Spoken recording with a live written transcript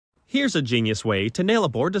Here's a genius way to nail a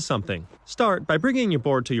board to something. Start by bringing your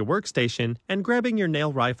board to your workstation and grabbing your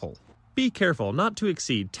nail rifle. Be careful not to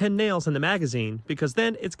exceed 10 nails in the magazine because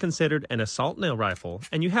then it's considered an assault nail rifle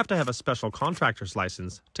and you have to have a special contractor's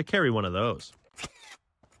license to carry one of those.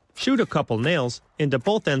 Shoot a couple nails into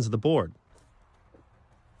both ends of the board.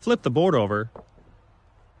 Flip the board over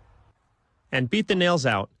and beat the nails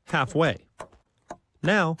out halfway.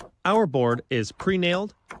 Now, our board is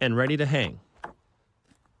pre-nailed and ready to hang.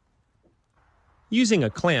 Using a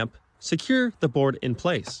clamp, secure the board in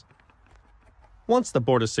place. Once the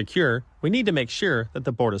board is secure, we need to make sure that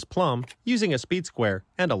the board is plumb using a speed square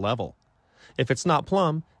and a level. If it's not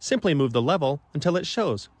plumb, simply move the level until it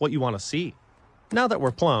shows what you want to see. Now that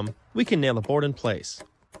we're plumb, we can nail the board in place.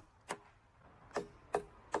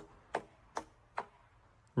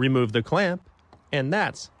 Remove the clamp, and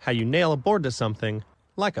that's how you nail a board to something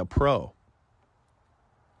like a pro.